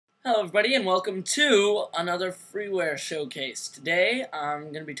Hello everybody and welcome to another Freeware showcase. Today I'm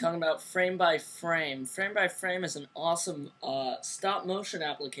going to be talking about Frame by Frame. Frame by Frame is an awesome stop motion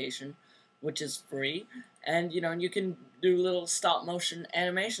application which is free, and you can do little stop motion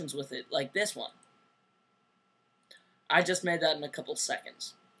animations with it like this one. I just made that in a couple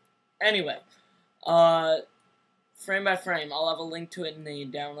seconds. Anyway, Frame by Frame, I'll have a link to it in the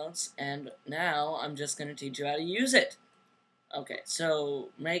downloads, and now I'm just going to teach you how to use it. Okay, so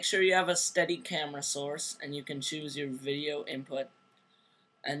make sure you have a steady camera source and you can choose your video input.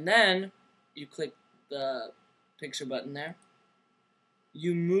 And then you click the picture button there.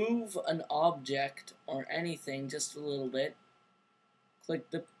 You move an object or anything just a little bit.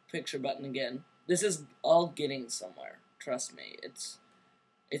 Click the picture button again. This is all getting somewhere. Trust me, it's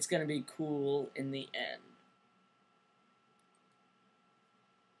gonna be cool in the end.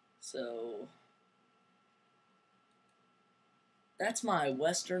 So that's my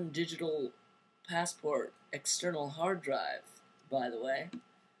Western Digital Passport external hard drive, by the way.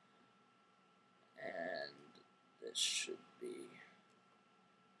 And this should be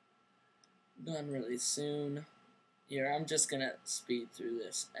done really soon. Here, I'm just gonna speed through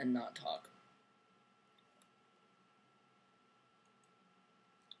this and not talk.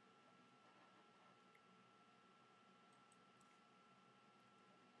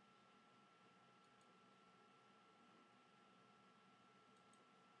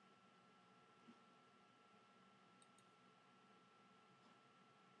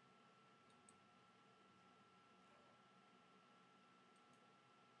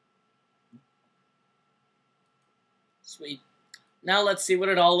 Sweet. Now let's see what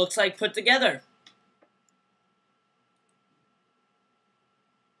it all looks like put together.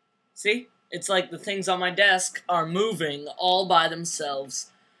 See? It's like the things on my desk are moving all by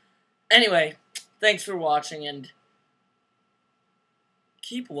themselves. Anyway, thanks for watching, and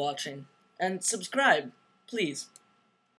keep watching. And subscribe, please.